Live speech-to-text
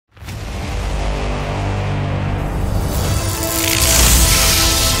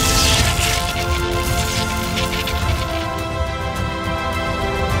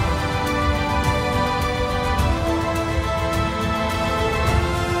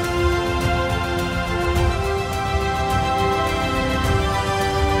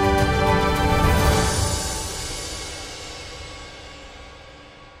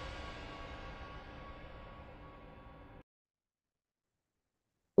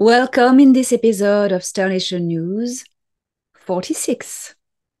Welcome in this episode of Star Nation News 46.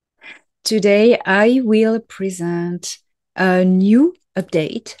 Today I will present a new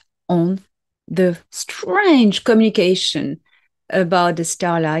update on the strange communication about the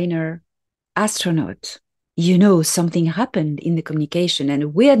Starliner astronaut. You know, something happened in the communication and a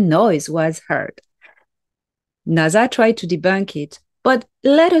weird noise was heard. NASA tried to debunk it, but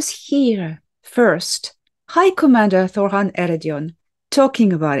let us hear first High Commander Thorhan Eredion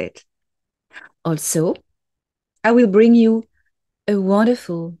talking about it. Also, I will bring you a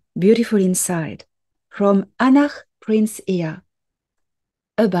wonderful, beautiful insight from Anach Prince Ea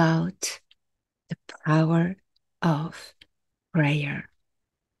about the power of prayer.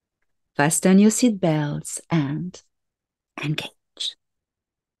 Fasten your seatbelts and engage.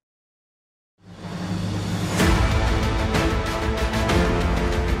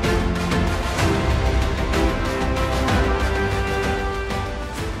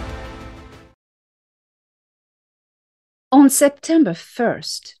 On September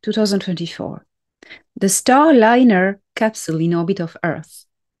 1st, 2024, the Starliner capsule in orbit of Earth,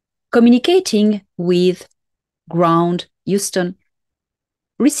 communicating with ground Houston,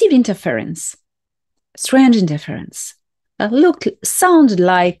 received interference, strange interference. Sounded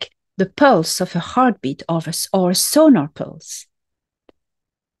like the pulse of a heartbeat or a sonar pulse.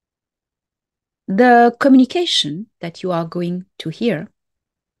 The communication that you are going to hear,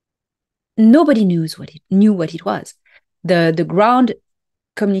 nobody knew what it was. The ground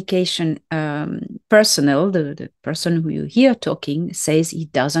communication personnel, the person who you hear talking, says he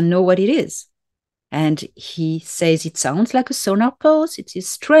doesn't know what it is. And he says it sounds like a sonar pulse. It is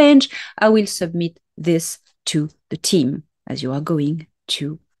strange. I will submit this to the team, as you are going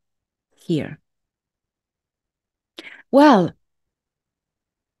to hear. Well,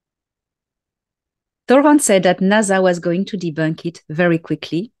 Thorhan said that NASA was going to debunk it very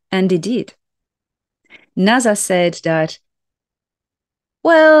quickly, and they did. NASA said that,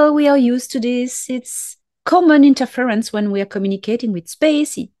 well, we are used to this. It's common interference when we are communicating with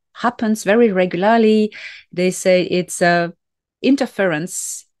space. It happens very regularly. They say it's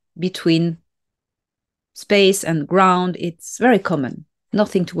interference between space and ground. It's very common,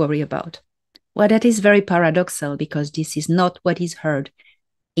 nothing to worry about. Well, that is very paradoxical because this is not what is heard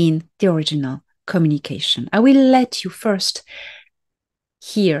in the original communication. I will let you first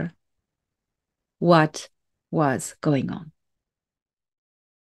hear what was going on.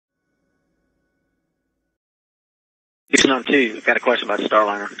 Houston on 2, I've got a question about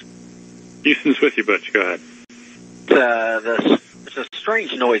Starliner. Houston's with you, Butch. Go ahead. There's a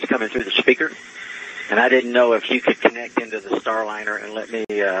strange noise coming through the speaker, and I didn't know if you could connect into the Starliner and let me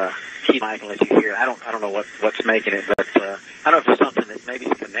keep mic and let you hear. I don't know what's making it, but I don't know if there's something that maybe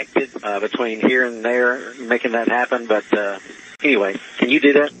is connected between here and there, making that happen. But anyway, can you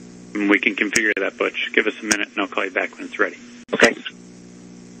do that? We can configure that, Butch. Give us a minute, and I'll call you back when it's ready. Okay.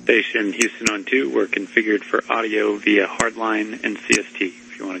 Station Houston on 2, we're configured for audio via hardline and CST,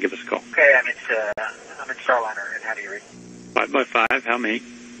 if you want to give us a call. Okay, I'm in Starliner, and how do you read? 5x5, how many?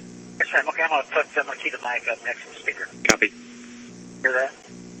 Okay, I'm gonna keep the mic up next to the speaker. Copy. Hear that?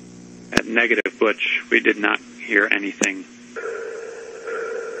 At negative, Butch, we did not hear anything.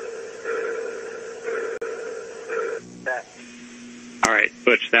 That. All right,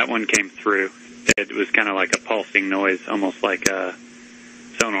 Butch, that one came through. It was kind of like a pulsing noise, almost like a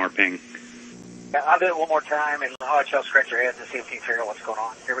sonar ping. Yeah, I'll do it one more time, and I'll let y'all scratch your heads and see if you can figure out what's going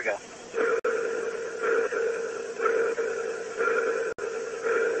on. Here we go.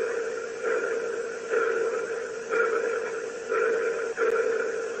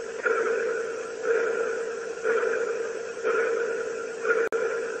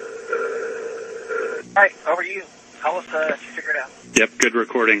 All right, over to you. Tell us if you figure it out. Yep, good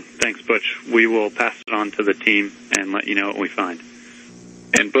recording. Thanks, Butch. We will pass it on to the team and let you know what we find.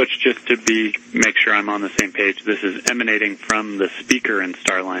 And Butch, just to make sure I'm on the same page, this is emanating from the speaker in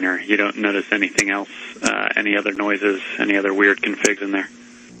Starliner. You don't notice anything else, any other noises, any other weird configs in there?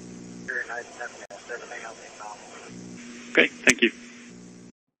 Okay, thank you.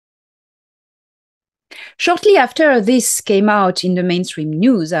 Shortly after this came out in the mainstream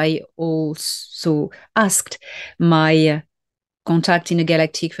news, I also asked my contact in the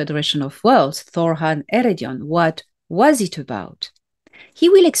Galactic Federation of Worlds, Thorhan Eredion, what was it about? He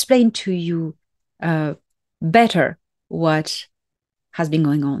will explain to you better what has been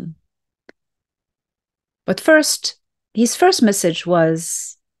going on. But first, his first message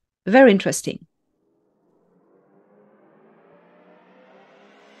was very interesting.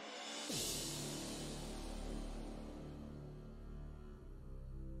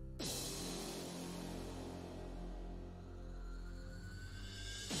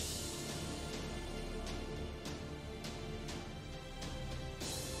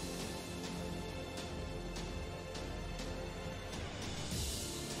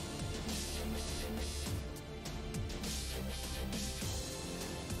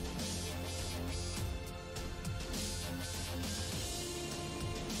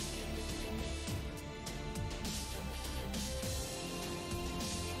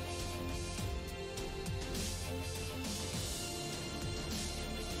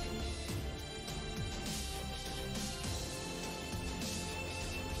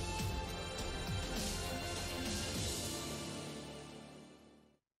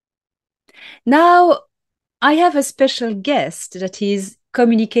 Now, I have a special guest that is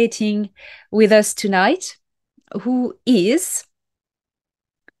communicating with us tonight, who is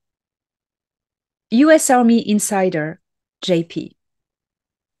US Army insider JP.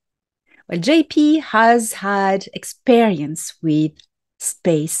 Well, JP has had experience with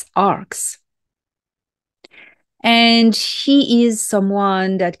space arcs. And he is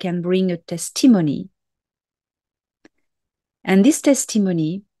someone that can bring a testimony. And this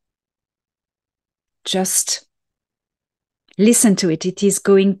testimony, just listen to it. It is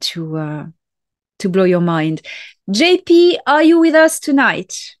going to blow your mind. JP, are you with us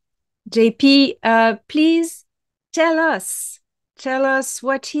tonight? JP, please tell us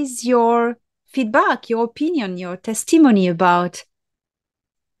what is your feedback, your opinion, your testimony about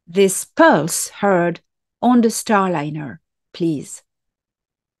this pulse heard on the Starliner, please.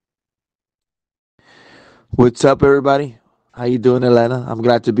 What's up, everybody? How you doing, Elena? I'm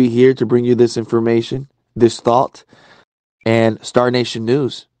glad to be here to bring you this information, this thought, and Star Nation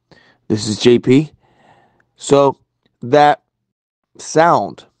News. This is JP. So, that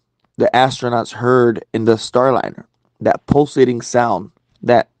sound the astronauts heard in the Starliner, that pulsating sound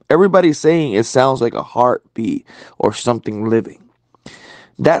that everybody's saying it sounds like a heartbeat or something living.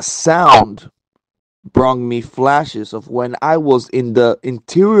 That sound brought me flashes of when I was in the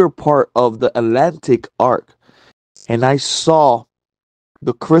interior part of the Atlantic Arc and I saw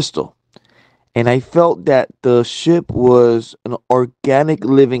the crystal and I felt that the ship was an organic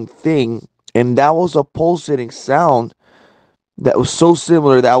living thing, and that was a pulsating sound that was so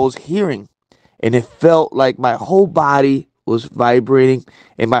similar that I was hearing, and it felt like my whole body was vibrating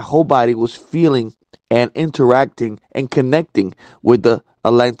and my whole body was feeling and interacting and connecting with the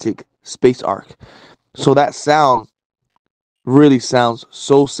Atlantic space arc. So that sound really sounds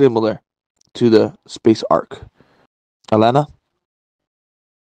so similar to the space arc. Alana?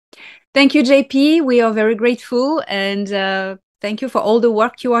 Thank you, JP. We are very grateful, and thank you for all the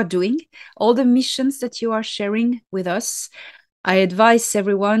work you are doing, all the missions that you are sharing with us. I advise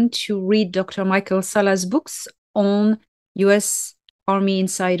everyone to read Dr. Michael Sala's books on US Army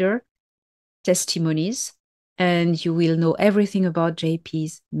insider testimonies, and you will know everything about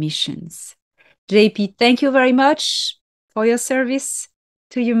JP's missions. JP, thank you very much for your service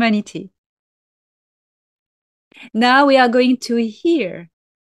to humanity. Now we are going to hear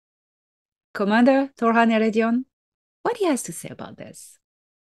Commander Torhan Eredion, what he has to say about this.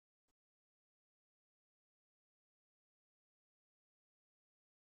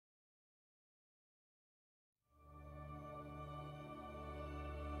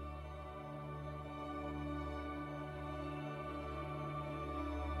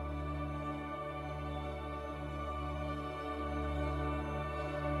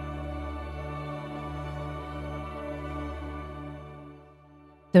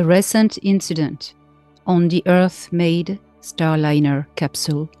 The recent incident on the Earth-made Starliner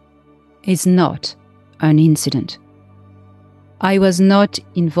capsule is not an incident. I was not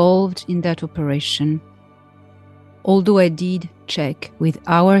involved in that operation, although I did check with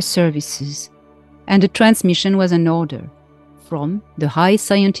our services, and the transmission was an order from the High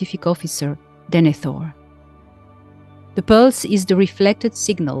Scientific Officer, Denethor. The pulse is the reflected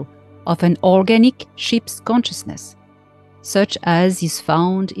signal of an organic ship's consciousness, such as is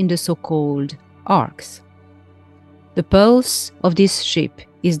found in the so-called arcs. The pulse of this ship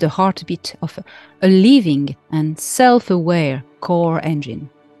is the heartbeat of a living and self-aware core engine.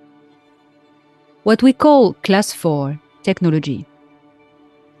 What we call Class 4 technology.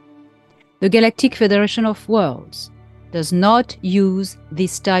 The Galactic Federation of Worlds does not use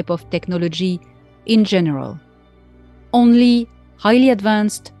this type of technology in general. Only highly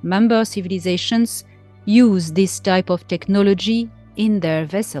advanced member civilizations use this type of technology in their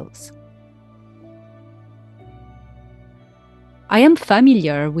vessels. I am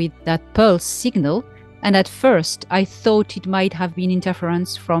familiar with that pulse signal, and at first I thought it might have been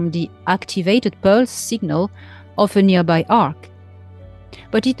interference from the activated pulse signal of a nearby arc.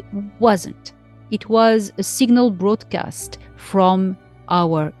 But it wasn't. It was a signal broadcast from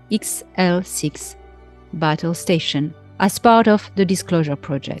our XL6 battle station as part of the Disclosure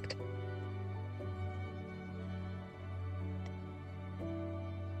Project.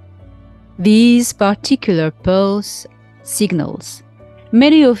 These particular pulse signals,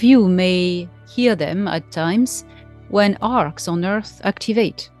 many of you may hear them at times when arcs on Earth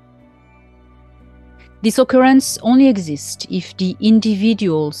activate. This occurrence only exists if the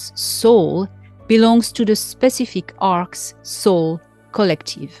individual's soul belongs to the specific arc's soul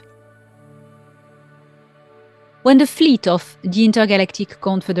collective. When the fleet of the Intergalactic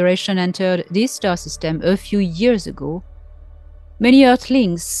Confederation entered this star system a few years ago, Many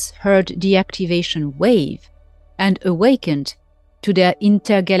Earthlings heard the activation wave and awakened to their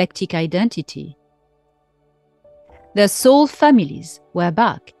intergalactic identity. Their soul families were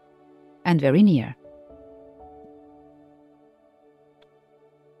back and very near.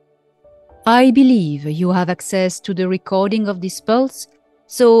 I believe you have access to the recording of this pulse,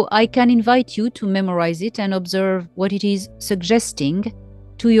 so I can invite you to memorize it and observe what it is suggesting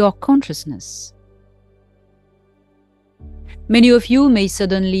to your consciousness. Many of you may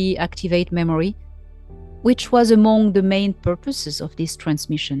suddenly activate memory, which was among the main purposes of this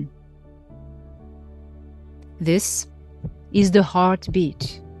transmission. This is the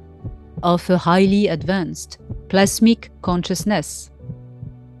heartbeat of a highly advanced plasmic consciousness.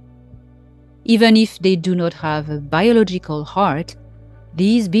 Even if they do not have a biological heart,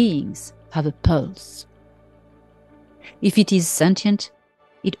 these beings have a pulse. If it is sentient,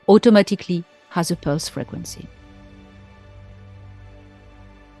 it automatically has a pulse frequency.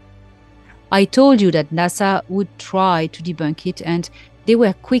 I told you that NASA would try to debunk it, and they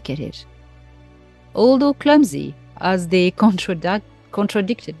were quick at it. Although clumsy, as they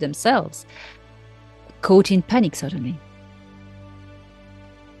contradicted themselves, caught in panic suddenly.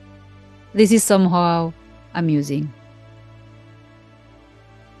 This is somehow amusing.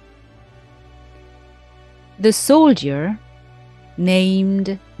 The soldier,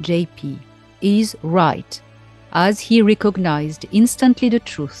 named JP, is right, as he recognized instantly the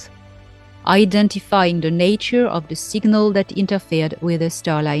truth, identifying the nature of the signal that interfered with the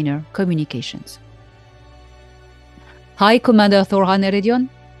Starliner communications. High Commander Thorhan Eredion,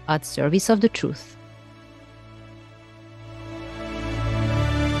 at service of the truth.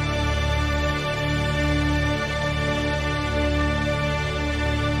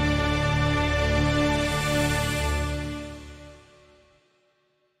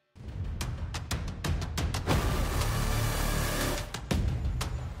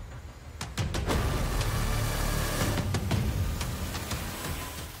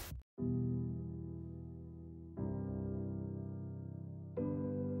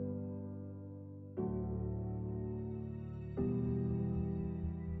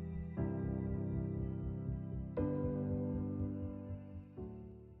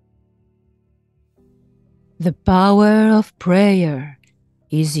 The power of prayer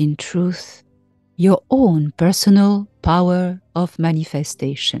is in truth your own personal power of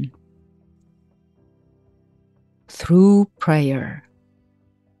manifestation. Through prayer,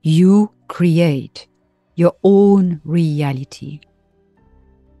 you create your own reality.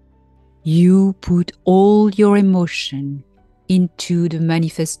 You put all your emotion into the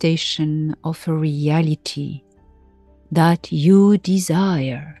manifestation of a reality that you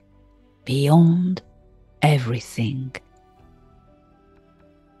desire beyond everything.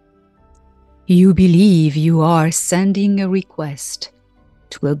 You believe you are sending a request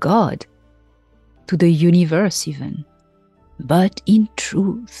to a God, to the universe even, but in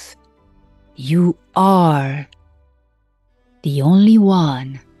truth, you are the only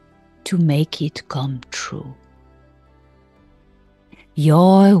one to make it come true.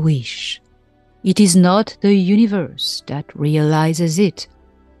 Your wish, it is not the universe that realizes it,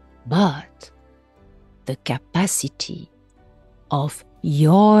 but the capacity of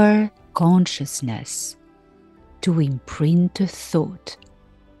your consciousness to imprint a thought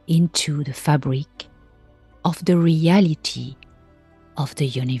into the fabric of the reality of the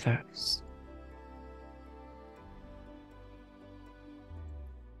universe.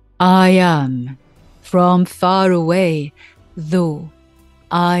 I am from far away, though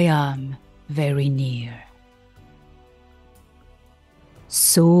I am very near.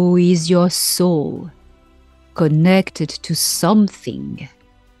 So is your soul connected to something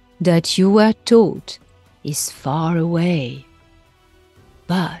that you were taught is far away,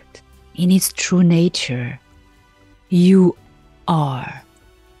 but in its true nature, you are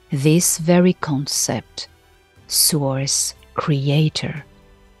this very concept, source, creator,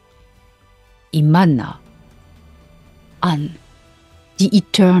 Imana, An, the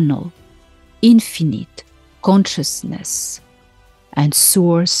eternal, infinite consciousness and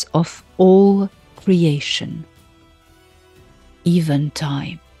source of all creation, even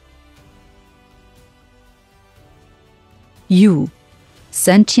time. You,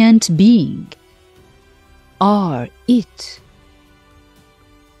 sentient being, are it,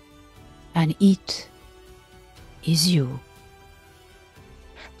 and it is you.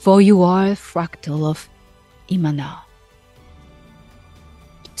 For you are a fractal of Imana.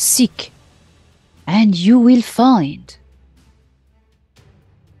 Seek, and you will find.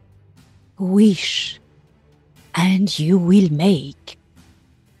 Wish, and you will make.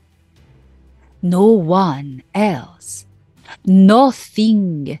 No one else,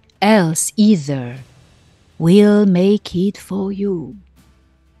 Nothing else either will make it for you.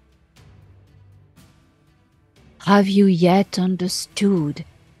 Have you yet understood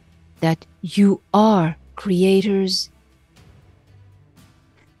that you are creators?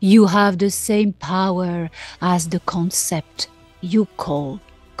 You have the same power as the concept you call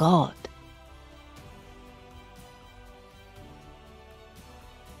God.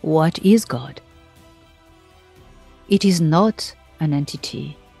 What is God? It is not an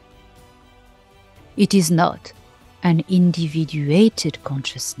entity. It is not an individuated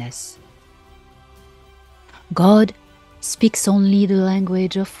consciousness. God speaks only the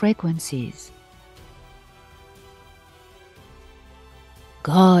language of frequencies.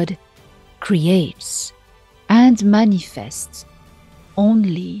 God creates and manifests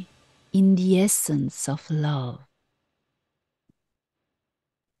only in the essence of love.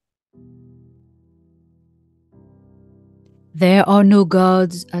 There are no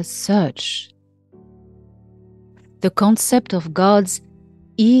gods as such. The concept of gods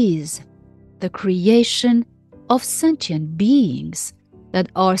is the creation of sentient beings that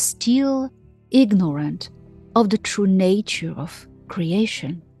are still ignorant of the true nature of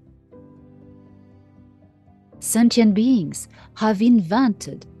creation. Sentient beings have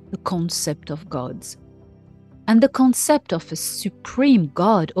invented the concept of gods and the concept of a supreme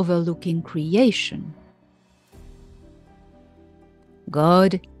God overlooking creation.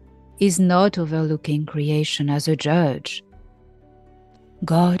 God is not overlooking creation as a judge.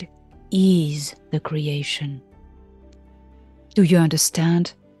 God is the creation. Do you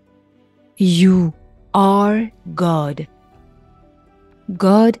understand? You are God.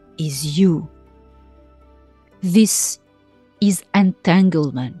 God is you. This is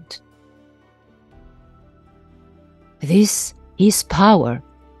entanglement. This is power,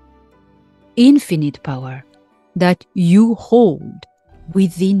 infinite power, that you hold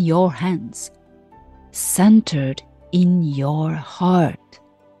within your hands, centered in your heart.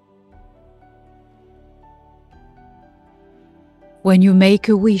 When you make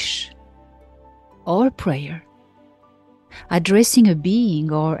a wish or prayer, addressing a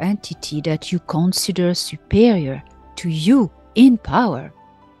being or entity that you consider superior to you in power,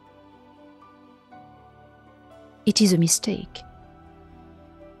 it is a mistake,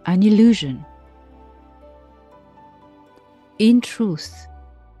 an illusion. In truth,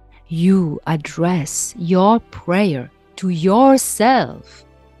 you address your prayer to yourself,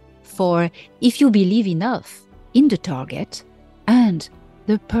 for if you believe enough in the target and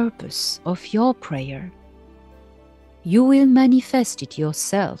the purpose of your prayer, you will manifest it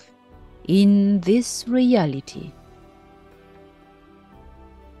yourself in this reality.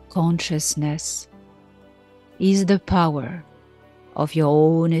 Consciousness is the power of your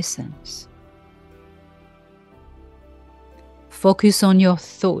own essence. Focus on your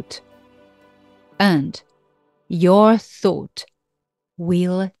thought, and your thought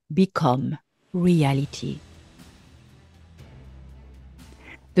will become reality.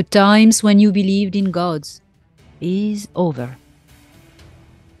 The times when you believed in gods is over.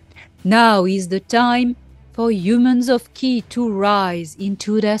 Now is the time for humans of Ki to rise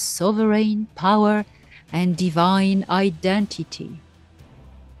into their sovereign power and divine identity.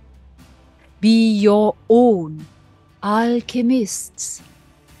 Be your own alchemists.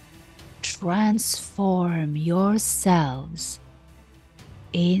 Transform yourselves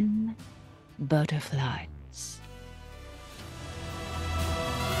in butterflies.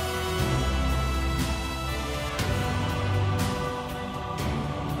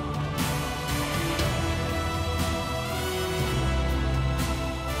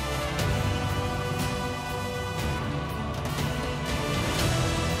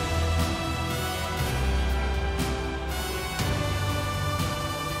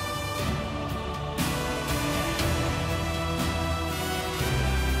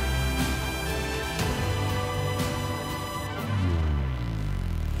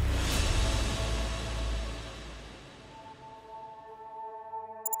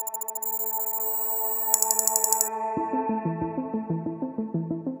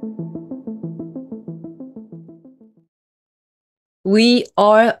 We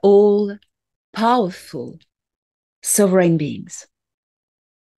are all powerful, sovereign beings.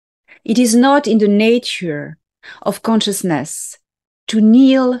 It is not in the nature of consciousness to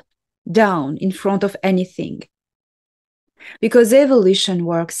kneel down in front of anything, because evolution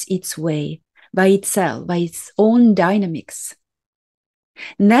works its way by itself, by its own dynamics.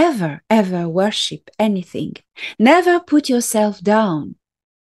 Never, ever worship anything. Never put yourself down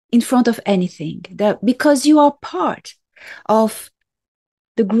in front of anything, because you are part of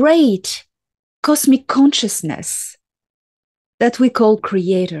the great cosmic consciousness that we call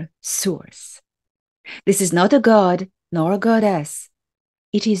Creator, Source. This is not a god nor a goddess.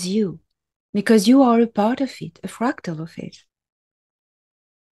 It is you, because you are a part of it, a fractal of it.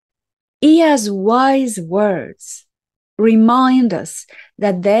 He has wise words. Remind us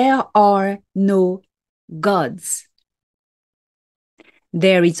that there are no gods.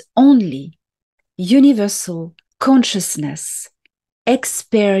 There is only universal consciousness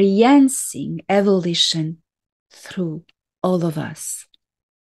experiencing evolution through all of us.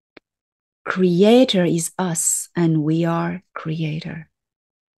 Creator is us, and we are creator.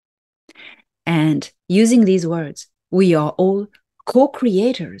 And using these words, we are all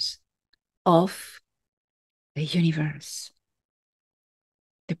co-creators of the universe.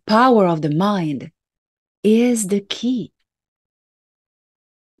 The power of the mind is the key.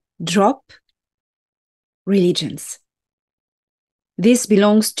 Drop religions. This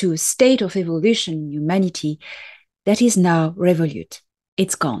belongs to a state of evolution in humanity that is now revolute.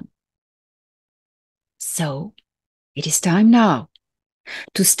 It's gone. So it is time now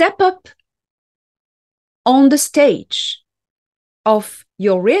to step up on the stage of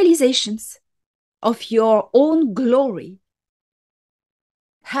your realizations, of your own glory.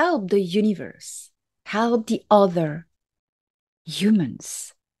 Help the universe, help the other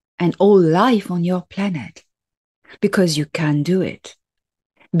humans and all life on your planet, because you can do it.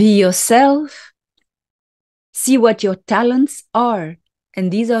 Be yourself, see what your talents are,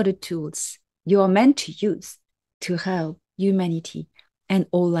 and these are the tools you are meant to use to help humanity and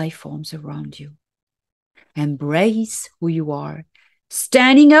all life forms around you. Embrace who you are,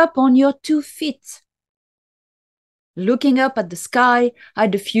 standing up on your 2 feet, looking up at the sky,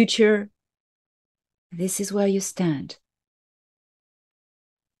 at the future. This is where you stand.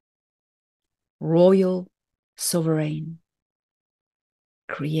 Royal, sovereign,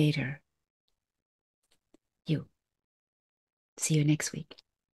 creator. You. See you next week.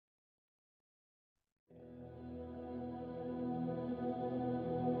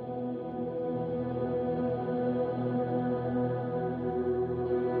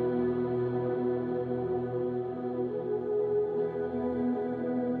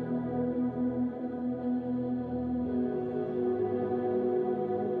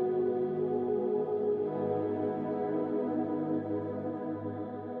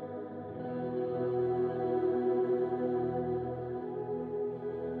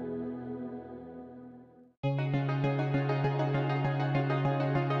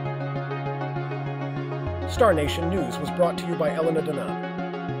 Star Nation News was brought to you by Elena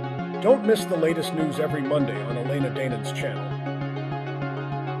Danan. Don't miss the latest news every Monday on Elena Danan's channel.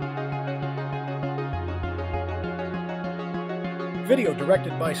 Video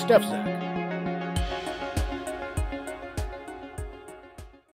directed by StefZak.